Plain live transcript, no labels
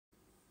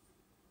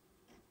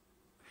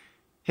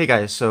Hey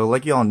guys, so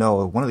like you all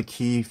know, one of the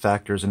key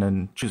factors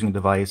in choosing a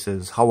device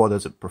is how well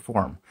does it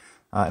perform.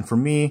 And for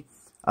me,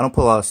 I don't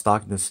put a lot of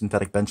stock into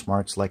synthetic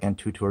benchmarks like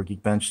Antutu or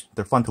Geekbench.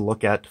 They're fun to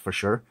look at for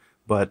sure,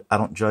 but I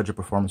don't judge a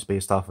performance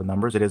based off of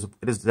numbers. It is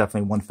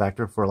definitely one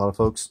factor for a lot of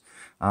folks.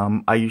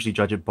 I usually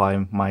judge it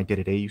by my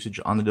day-to-day usage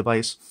on the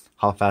device.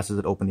 How fast does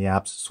it open the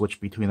apps,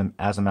 switch between them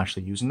as I'm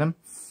actually using them.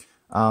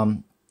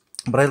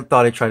 But I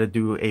thought I'd try to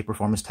do a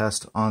performance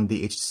test on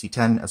the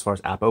HTC10 as far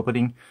as app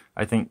opening.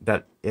 I think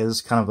that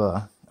is kind of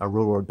a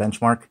real-world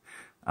benchmark.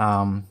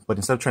 But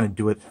instead of trying to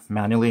do it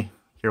manually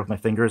here with my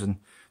fingers and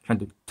trying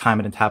to time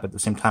it and tap at the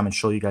same time and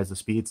show you guys the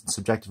speeds and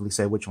subjectively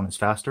say which one is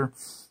faster,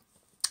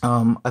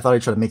 I thought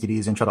I'd try to make it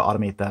easy and try to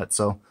automate that.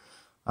 So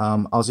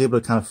I was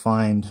able to kind of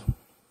find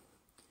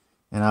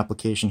an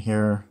application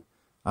here,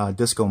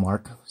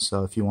 Discomark.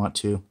 So if you want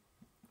to,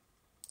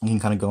 you can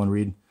kind of go and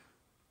read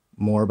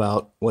more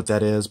about what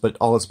that is, but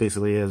all it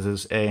basically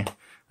is a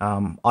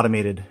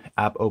automated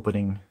app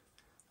opening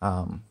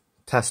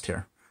test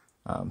here.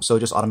 So it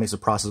just automates the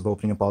process of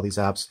opening up all these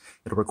apps.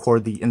 It'll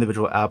record the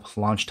individual app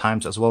launch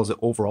times as well as the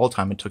overall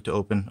time it took to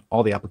open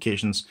all the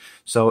applications.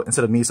 So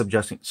instead of me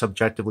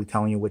subjectively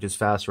telling you which is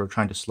faster or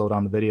trying to slow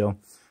down the video,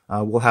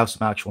 we'll have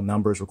some actual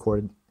numbers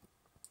recorded.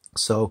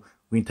 So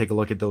we can take a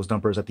look at those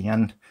numbers at the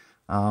end.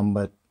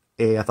 But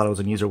A, I thought it was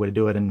an easier way to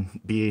do it,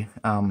 and B,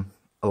 a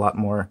lot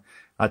more,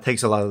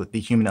 takes a lot of the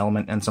human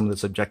element and some of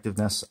the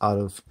subjectiveness out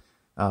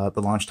of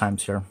the launch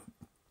times here.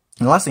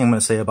 And the last thing I'm going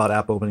to say about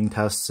app opening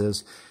tests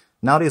is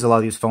nowadays a lot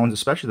of these phones,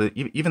 especially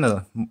even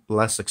the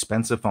less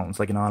expensive phones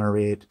like an Honor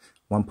 8,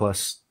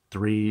 OnePlus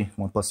 3,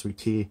 OnePlus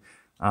 3T,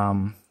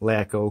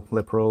 Leeco,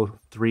 Lipro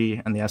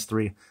 3, and the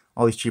S3,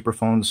 all these cheaper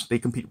phones, they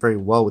compete very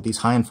well with these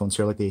high-end phones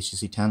here like the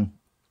HTC10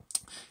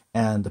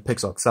 and the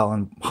Pixel XL.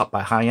 And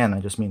by high-end, I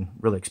just mean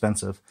really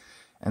expensive.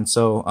 And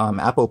so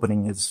app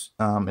opening is,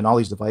 in all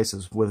these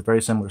devices with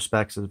very similar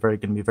specs, is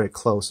going to be very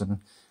close, and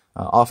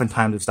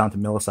oftentimes it's down to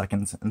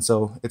milliseconds. And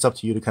so it's up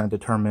to you to kind of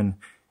determine,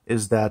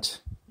 is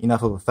that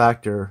enough of a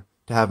factor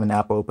to have an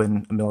app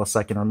open a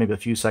millisecond or maybe a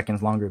few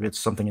seconds longer if it's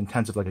something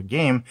intensive like a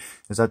game?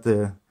 Is that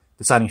the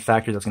deciding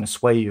factor that's going to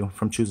sway you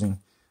from choosing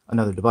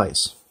another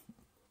device?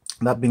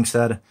 That being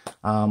said,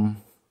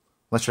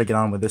 let's try to get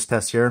on with this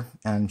test here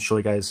and show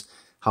you guys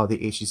how the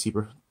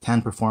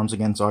HTC10 performs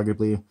against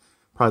arguably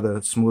probably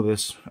the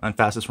smoothest and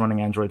fastest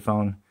running Android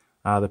phone,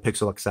 the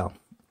Pixel XL.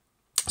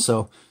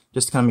 So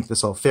just to kind of make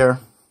this all fair,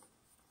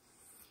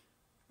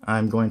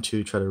 I'm going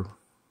to try to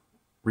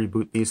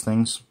reboot these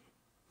things.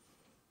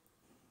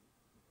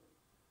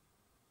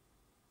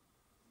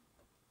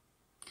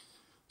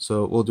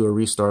 So we'll do a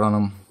restart on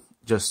them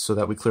just so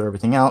that we clear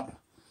everything out,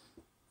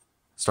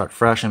 start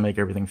fresh, and make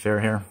everything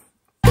fair here.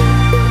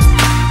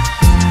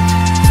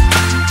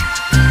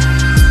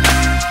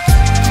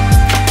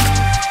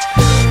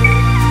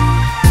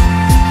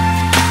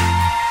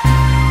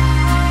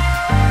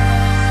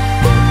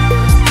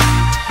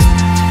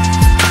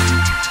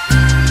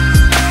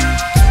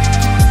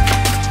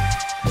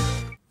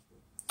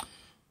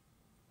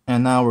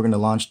 And now we're going to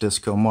launch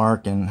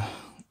Discomark and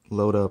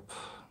load up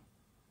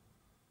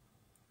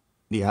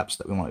the apps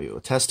that we want to be able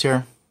to test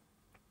here.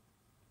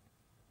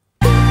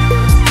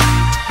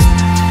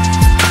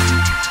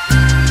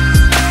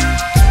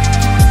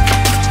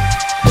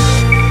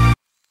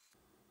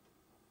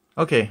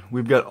 Okay,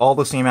 we've got all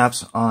the same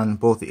apps on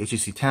both the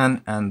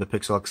HTC10 and the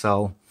Pixel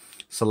XL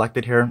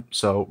selected here.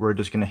 So we're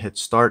just going to hit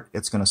start.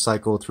 It's going to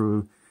cycle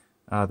through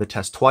the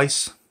test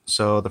twice.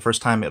 So the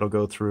first time it'll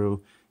go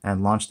through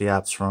and launch the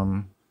apps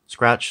from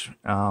scratch.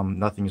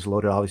 Nothing is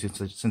loaded,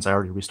 obviously, since I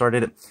already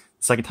restarted it.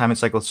 The second time it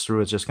cycles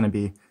through, it's just going to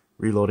be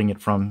reloading it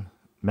from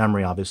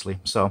memory, obviously.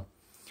 So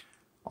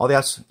all the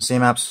apps,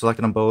 same apps,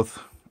 selected them both.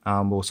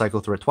 We'll cycle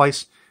through it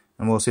twice,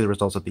 and we'll see the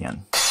results at the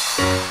end.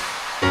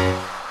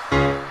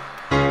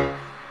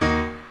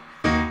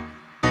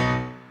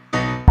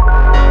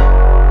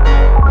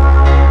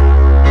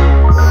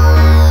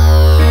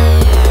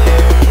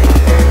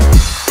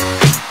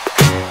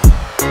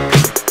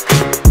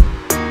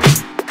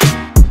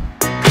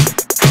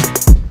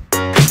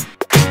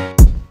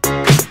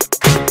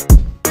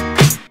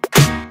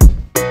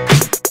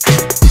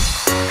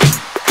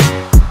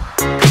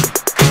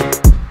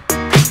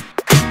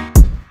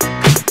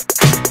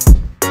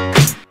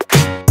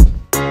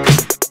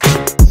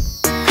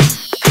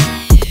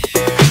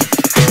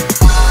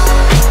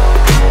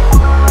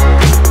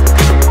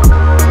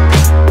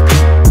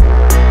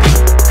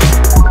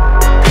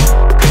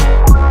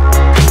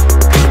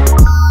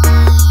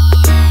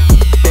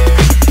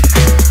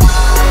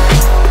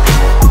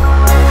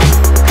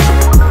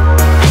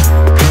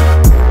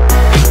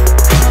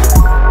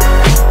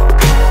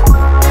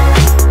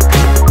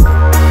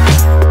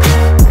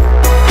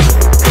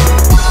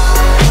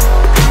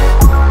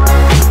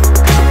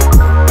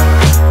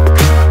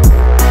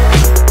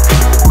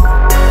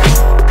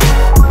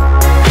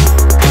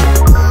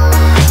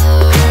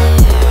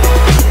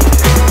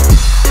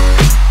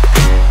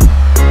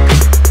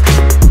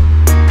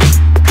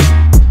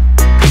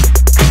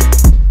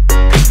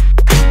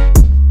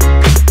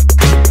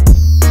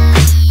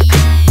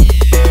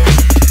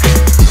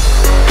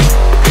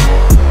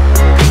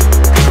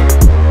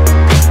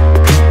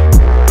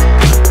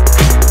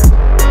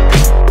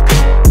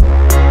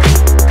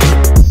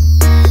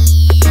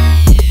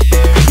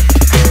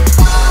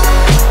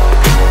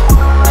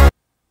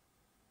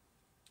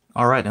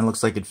 All right, and it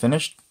looks like it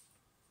finished.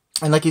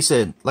 And like I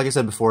said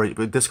before,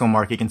 with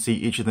Discomark, you can see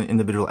each of the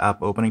individual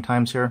app opening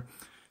times here.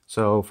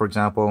 So, for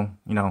example,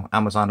 you know,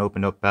 Amazon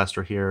opened up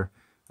faster here.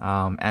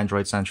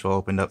 Android Central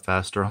opened up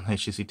faster on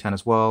HTC10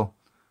 as well.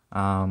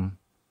 And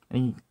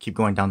you keep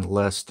going down the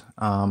list.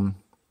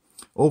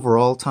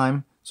 Overall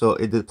time, so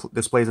it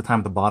displays the time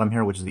at the bottom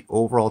here, which is the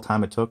overall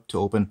time it took to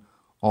open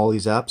all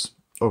these apps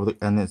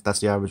and that's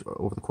the average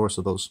over the course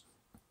of those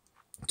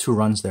 2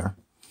 runs there.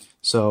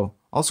 So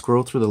I'll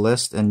scroll through the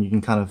list, and you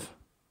can kind of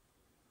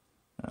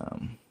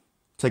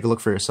take a look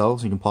for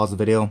yourselves. You can pause the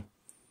video,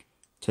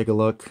 take a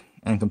look,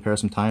 and compare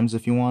some times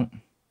if you want.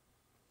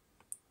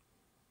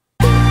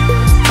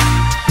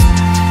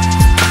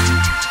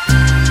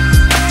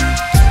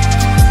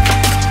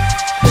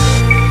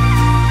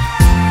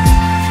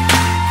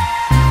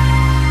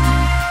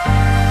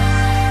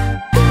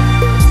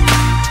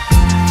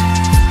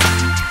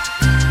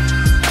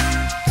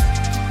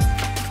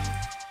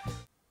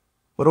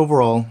 But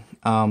overall,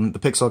 the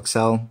Pixel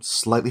XL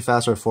slightly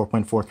faster at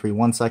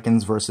 4.431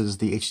 seconds versus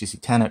the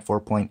HTC10 at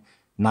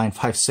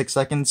 4.956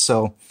 seconds.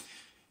 So,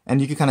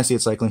 and you can kind of see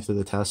it cycling through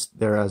the test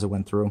there as it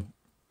went through.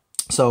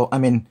 So, I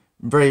mean,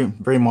 very,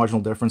 very marginal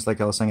difference,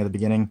 like I was saying at the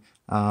beginning.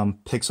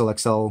 Pixel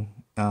XL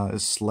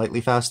is slightly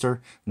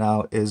faster.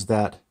 Now, is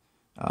that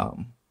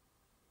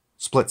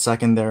split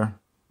second there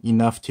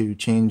enough to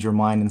change your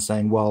mind and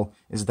saying, well,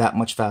 is that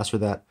much faster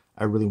that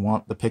I really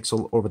want the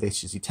Pixel over the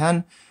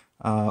HTC10?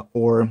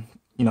 Or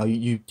you know,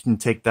 you can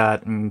take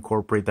that and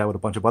incorporate that with a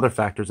bunch of other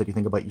factors that you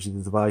think about each of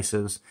the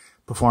devices,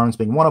 performance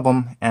being one of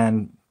them,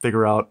 and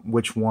figure out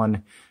which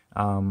one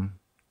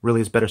really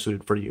is better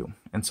suited for you.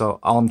 And so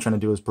all I'm trying to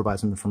do is provide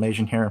some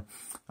information here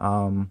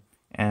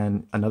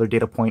and another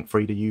data point for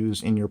you to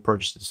use in your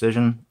purchase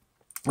decision.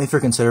 If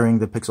you're considering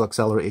the Pixel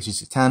XL or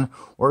HTC10,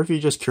 or if you're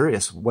just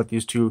curious what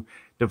these 2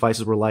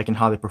 devices were like and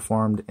how they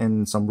performed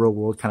in some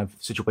real-world kind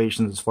of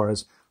situations as far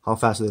as how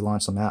fast they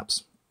launched some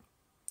apps.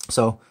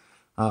 So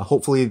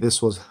hopefully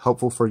this was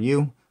helpful for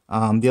you.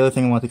 The other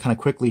thing I wanted to kind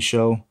of quickly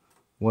show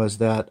was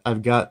that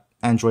I've got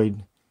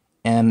Android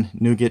N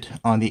Nougat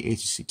on the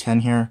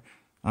HTC10 here.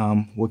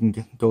 We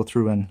can go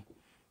through and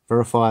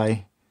verify.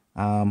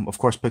 Of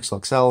course,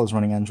 Pixel XL is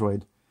running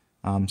Android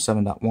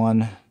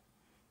 7.1.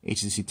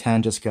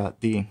 HTC10 just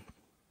got the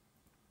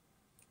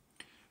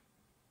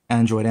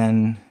Android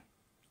N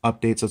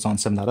update, so it's on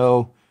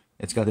 7.0.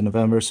 It's got the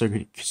November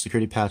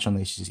security patch on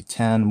the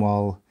HTC10,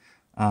 while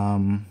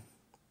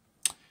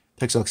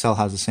Pixel XL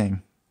has the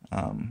same.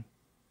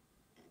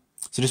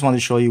 So just wanted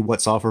to show you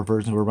what software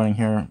versions we're running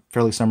here.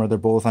 Fairly similar. They're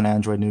both on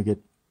Android Nougat.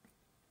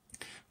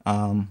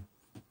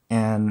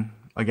 And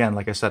again,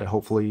 like I said,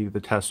 hopefully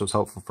the test was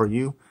helpful for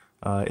you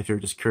if you're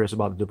just curious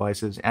about the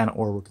devices and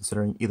or were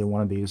considering either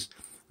one of these.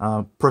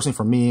 Personally,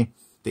 for me,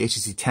 the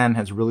HTC10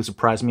 has really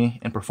surprised me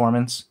in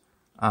performance.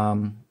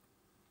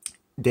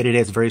 Day-to-day,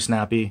 it's very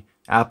snappy.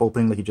 App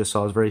opening, like you just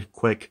saw, is very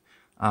quick.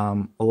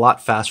 A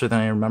lot faster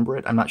than I remember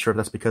it. I'm not sure if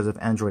that's because of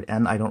Android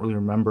N. I don't really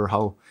remember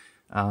how.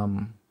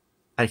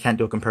 I can't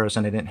do a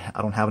comparison. I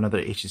don't have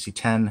another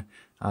HTC10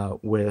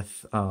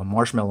 with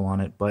Marshmallow on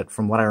it, but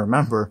from what I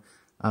remember,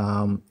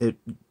 I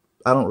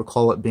don't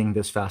recall it being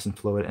this fast and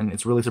fluid, and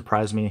it's really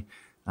surprised me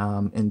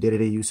in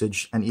day-to-day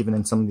usage, and even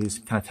in some of these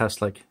kind of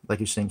tests, like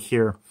you're seeing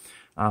here,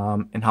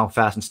 and how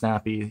fast and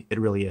snappy it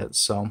really is.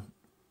 So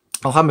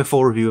I'll have my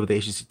full review of the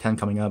HTC10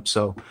 coming up.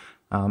 So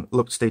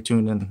stay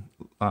tuned and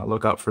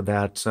look out for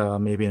that.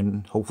 Maybe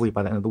and hopefully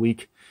by the end of the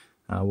week,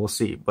 we'll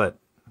see. But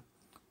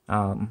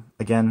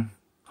again,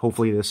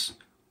 hopefully this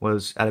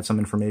was added some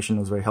information.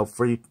 It was very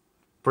helpful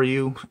for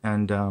you.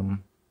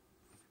 And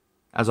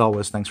as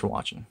always, thanks for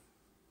watching.